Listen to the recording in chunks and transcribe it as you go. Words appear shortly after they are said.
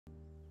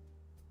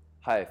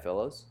Hi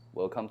fellas,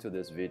 welcome to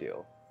this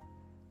video.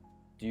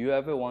 Do you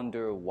ever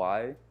wonder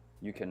why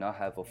you cannot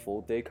have a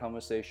full day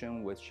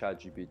conversation with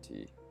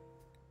ChatGPT?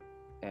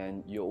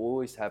 And you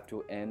always have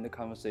to end the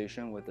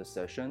conversation with a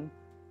session,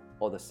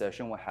 or the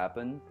session will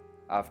happen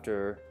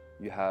after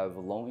you have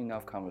a long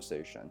enough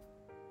conversation.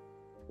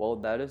 Well,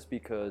 that is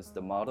because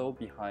the model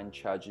behind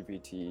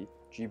ChatGPT,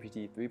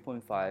 GPT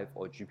 3.5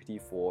 or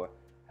GPT-4,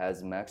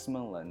 has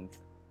maximum length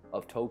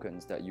of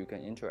tokens that you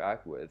can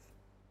interact with.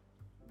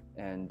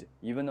 And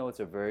even though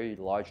it's a very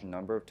large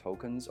number of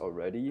tokens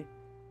already,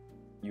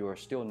 you are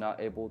still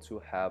not able to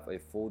have a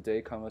full day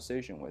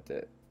conversation with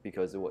it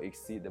because it will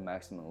exceed the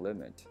maximum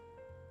limit.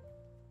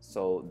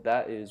 So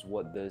that is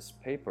what this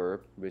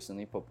paper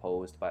recently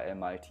proposed by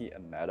MIT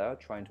and Meta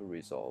trying to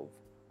resolve.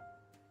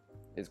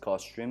 It's called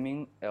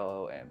Streaming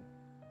LLM,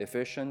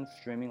 Efficient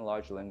Streaming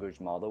Large Language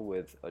Model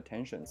with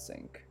Attention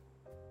Sync.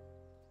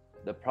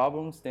 The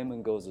problem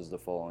statement goes as the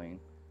following.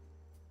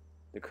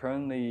 The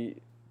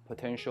currently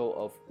potential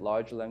of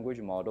large language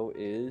model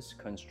is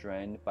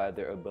constrained by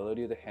their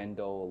ability to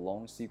handle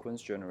long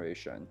sequence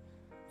generation.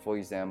 For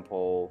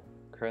example,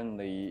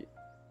 currently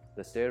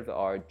the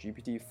state-of-the-art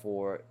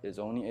GPT-4 is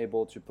only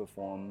able to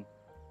perform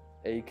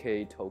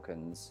 8K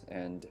tokens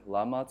and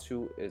Llama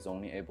 2 is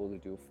only able to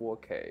do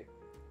 4K.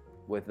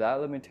 With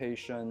that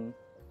limitation,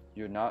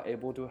 you're not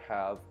able to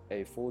have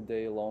a full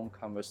day long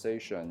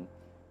conversation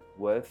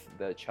with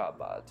the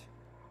chatbot.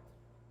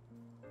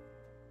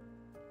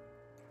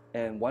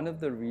 And one of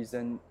the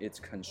reasons it's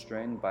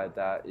constrained by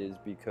that is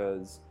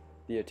because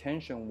the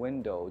attention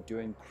window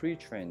during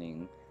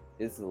pre-training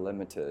is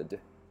limited.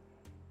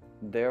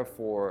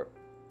 Therefore,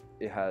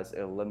 it has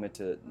a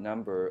limited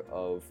number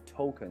of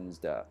tokens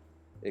that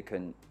it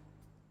can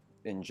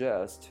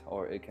ingest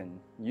or it can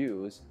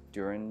use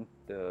during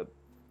the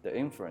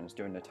inference,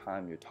 during the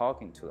time you're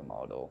talking to the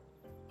model.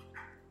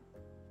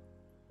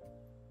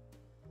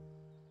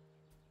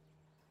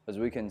 As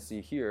we can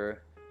see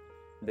here,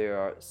 there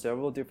are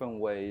several different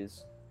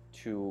ways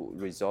to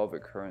resolve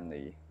it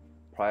currently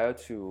prior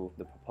to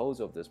the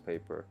proposal of this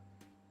paper.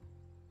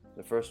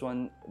 The first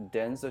one,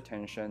 dense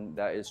attention,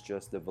 that is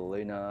just the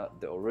vanilla,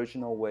 the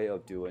original way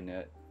of doing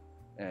it.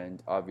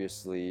 And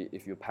obviously,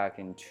 if you pack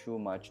in too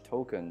much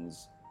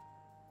tokens,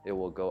 it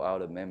will go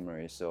out of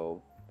memory,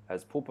 so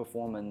has poor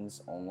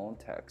performance on long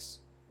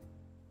text.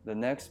 The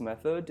next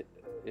method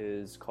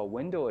is called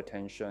window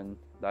attention.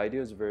 The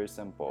idea is very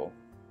simple.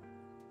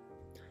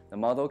 The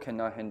model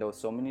cannot handle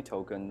so many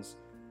tokens.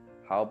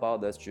 How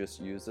about let's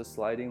just use a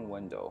sliding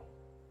window?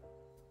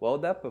 Well,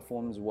 that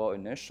performs well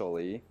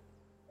initially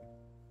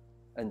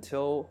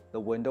until the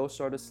window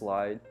starts to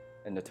slide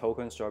and the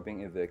tokens start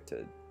being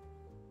evicted.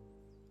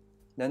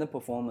 Then the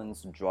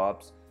performance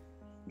drops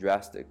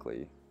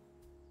drastically.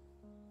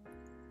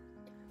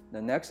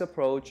 The next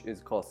approach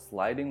is called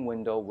sliding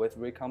window with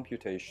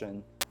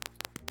recomputation.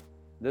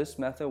 This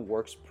method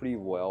works pretty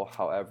well,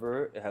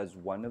 however, it has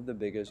one of the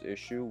biggest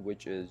issues,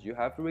 which is you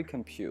have to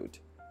recompute.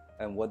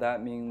 And what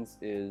that means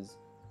is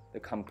the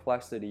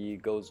complexity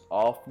goes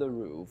off the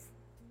roof.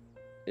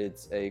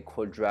 It's a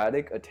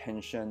quadratic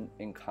attention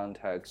in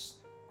context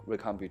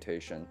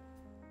recomputation,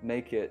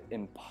 make it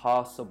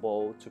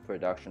impossible to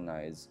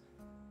productionize,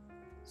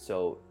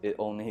 so it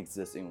only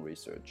exists in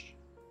research.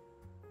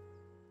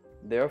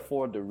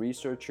 Therefore, the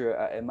researcher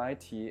at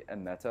MIT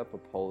and Meta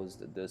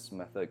proposed this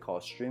method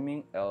called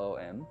Streaming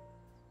LLM.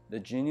 The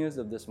genius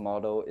of this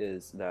model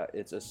is that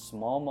it's a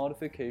small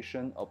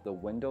modification of the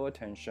window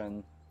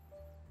attention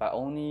by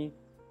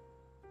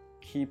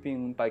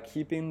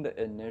keeping the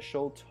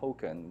initial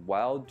token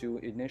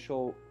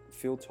initial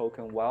field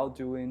token while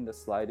doing the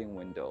sliding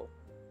window.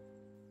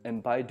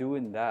 And by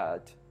doing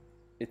that,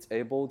 it's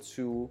able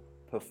to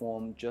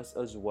perform just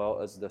as well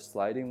as the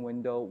sliding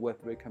window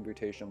with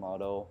recomputation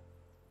model,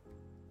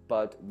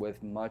 but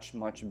with much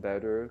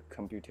better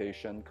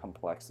computation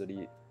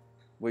complexity,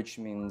 which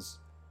means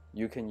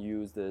you can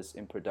use this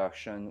in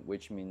production,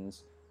 which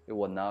means it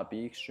will not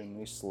be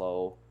extremely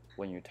slow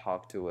when you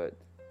talk to it.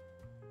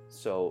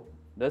 So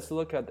let's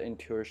look at the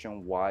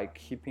intuition why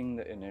keeping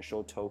the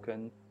initial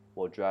token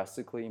will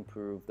drastically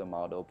improve the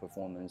model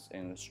performance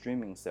in a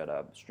streaming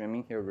setup.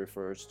 Streaming here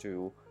refers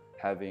to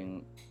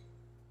having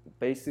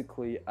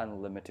basically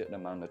unlimited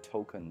amount of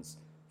tokens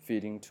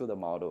feeding to the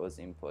model as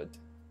input.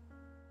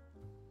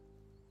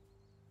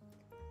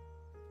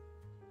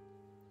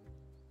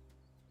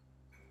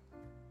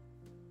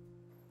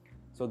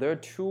 So there are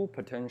two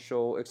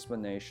potential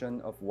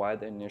explanations of why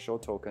the initial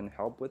token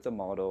help with the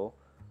model.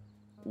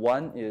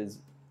 One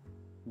is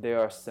they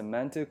are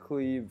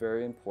semantically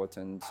very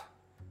important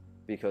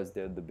because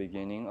they're the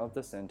beginning of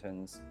the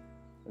sentence.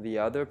 The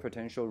other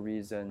potential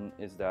reason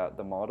is that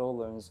the model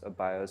learns a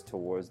bias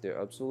towards their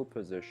absolute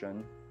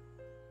position.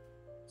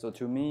 So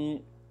to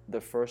me,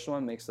 the first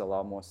one makes a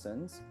lot more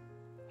sense.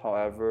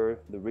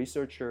 However, the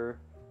researcher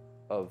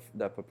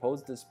that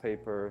proposed this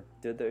paper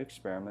did the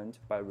experiment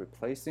by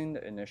replacing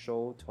the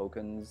initial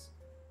tokens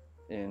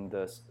in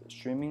the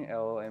streaming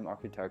LLM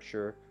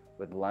architecture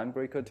with line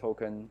breaker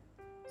token,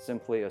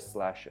 simply a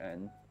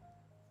 /n,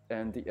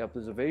 And the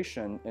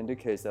observation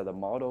indicates that the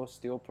model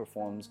still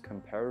performs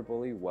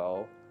comparably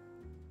well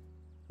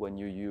when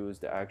you use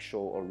the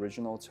actual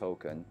original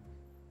token.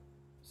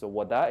 So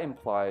what that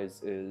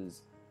implies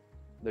is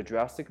the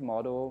drastic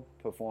model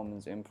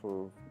performance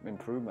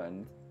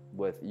improvement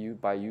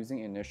by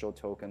using initial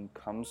token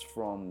comes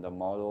from the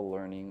model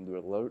learning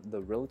the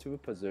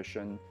relative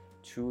position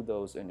to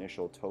those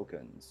initial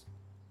tokens.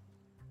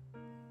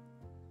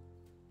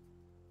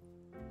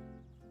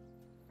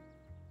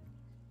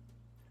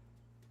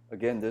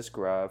 Again, this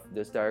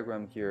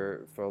diagram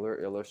here further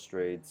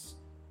illustrates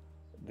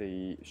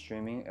the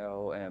streaming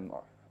LLM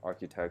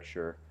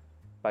architecture.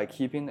 By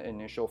keeping the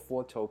initial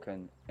 4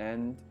 token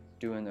and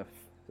doing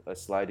a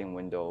sliding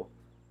window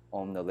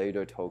on the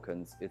later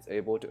tokens, it's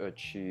able to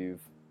achieve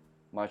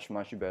much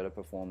better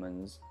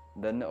performance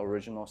than the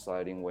original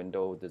sliding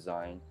window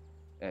design,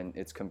 and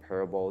it's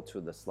comparable to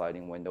the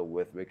sliding window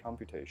with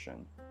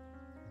recomputation.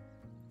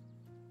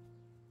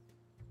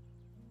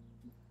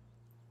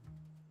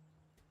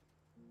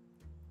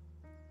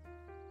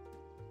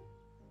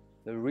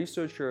 The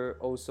researcher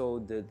also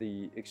did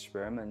the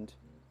experiment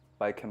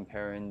by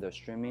comparing the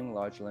streaming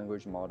large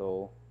language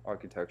model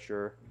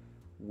architecture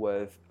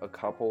with a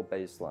couple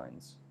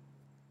baselines.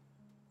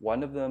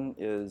 One of them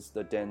is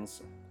the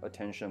dense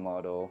attention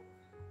model,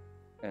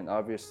 and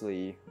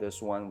obviously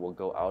this one will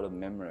go out of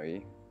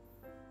memory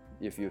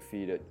if you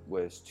feed it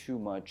with too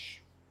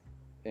much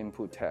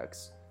input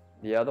text.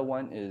 The other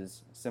one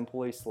is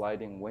simply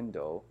sliding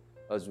window.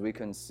 As we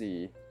can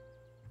see,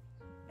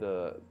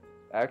 the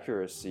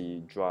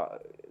accuracy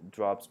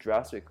drops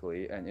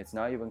drastically, and it's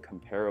not even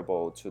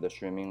comparable to the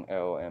streaming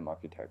LLM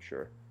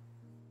architecture.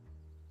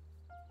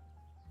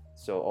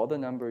 So all the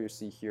numbers you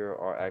see here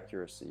are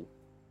accuracy.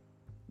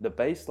 The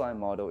baseline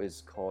model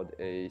is called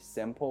a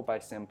sample by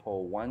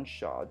sample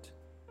one-shot.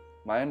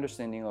 My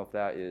understanding of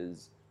that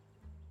is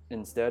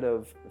instead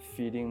of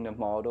feeding the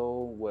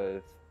model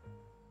with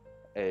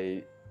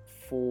a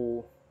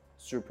full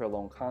super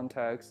long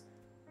context,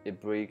 it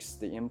breaks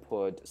the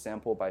input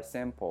sample by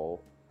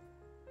sample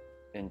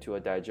into a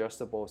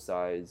digestible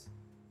size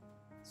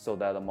so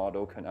that the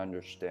model can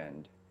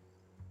understand.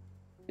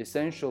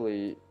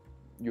 Essentially,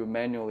 you're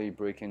manually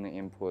breaking the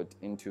input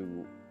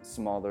into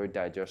smaller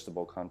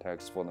digestible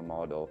context for the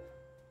model.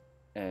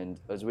 And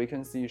as we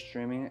can see,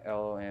 streaming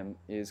LLM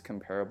is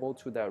comparable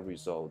to that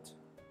result.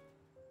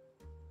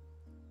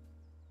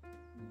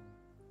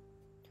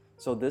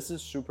 So this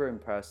is super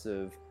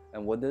impressive,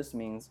 and what this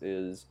means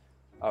is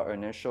our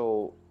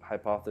initial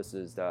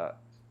hypothesis that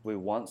we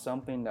want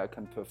something that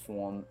can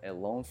perform a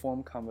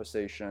long-form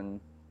conversation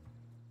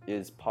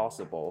is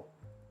possible.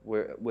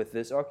 With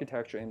this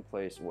architecture in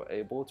place, we're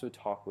able to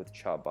talk with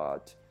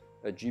chatbot,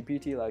 a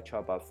GPT-like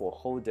chatbot, for a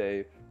whole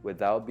day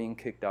without being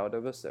kicked out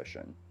of a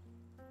session.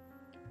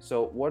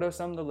 So what are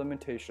some of the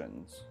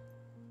limitations?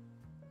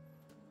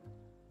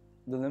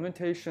 The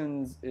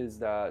limitations is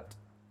that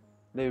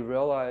they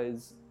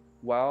realize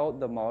while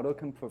the model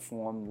can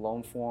perform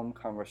long-form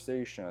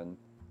conversation,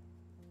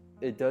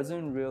 it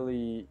doesn't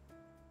really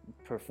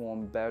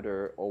perform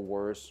better or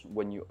worse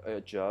when you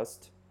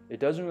adjust. It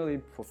doesn't really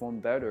perform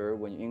better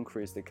when you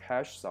increase the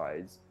cache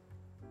size,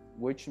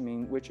 which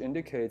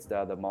indicates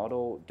that the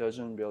model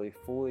doesn't really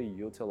fully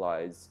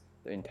utilize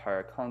the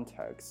entire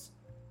context.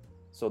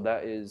 So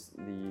that is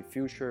the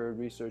future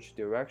research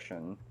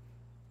direction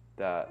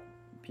that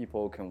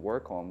people can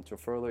work on to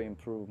further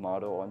improve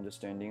model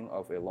understanding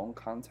of a long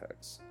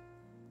context.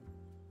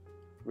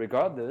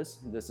 Regardless,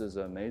 this is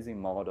an amazing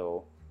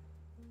model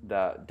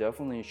that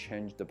definitely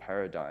changed the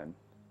paradigm.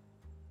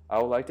 I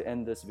would like to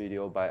end this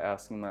video by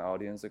asking my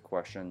audience a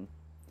question.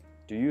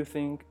 Do you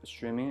think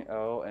streaming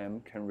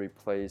LLM can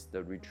replace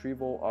the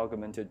Retrieval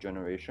Augmented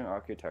Generation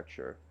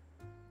architecture?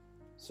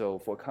 So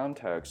for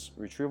context,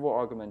 Retrieval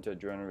Augmented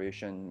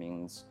Generation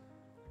means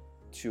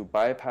to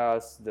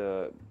bypass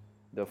the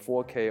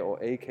 4K or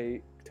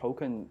 8K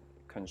token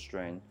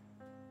constraint,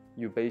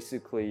 you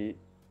basically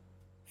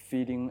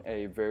feeding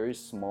a very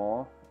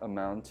small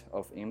amount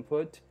of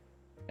input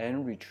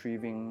and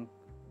retrieving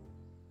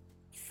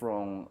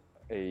from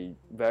a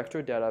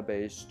vector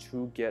database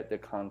to get the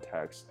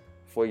context.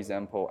 For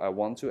example, I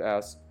want to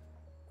ask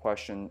a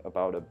question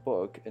about a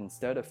book.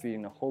 Instead of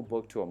feeding the whole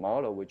book to a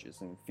model, which is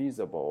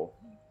infeasible,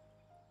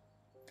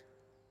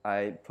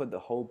 I put the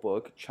whole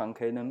book,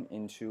 truncate them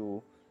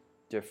into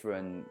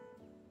different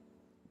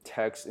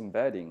text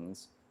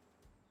embeddings,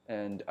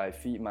 and I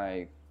feed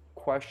my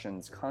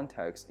questions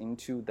context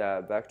into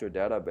that vector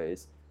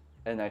database,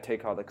 and I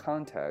take out the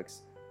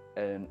context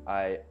and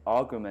I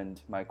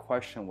augment my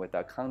question with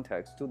that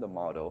context to the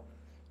model.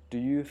 Do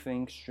you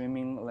think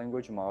streaming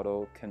language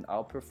model can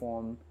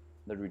outperform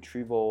the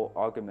Retrieval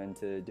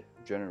Augmented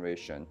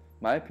Generation?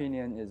 My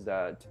opinion is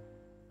that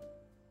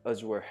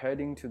as we're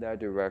heading to that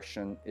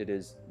direction, it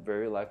is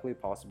very likely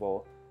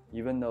possible,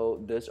 even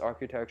though this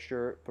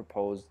architecture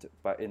proposed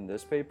in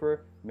this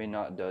paper may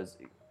not does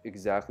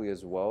exactly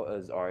as well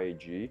as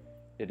RAG,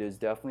 it is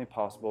definitely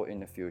possible in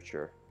the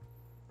future.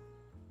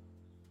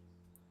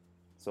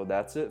 So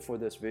that's it for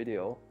this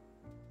video.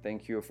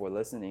 Thank you for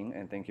listening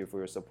and thank you for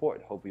your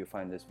support. Hope you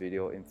find this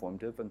video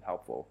informative and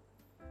helpful.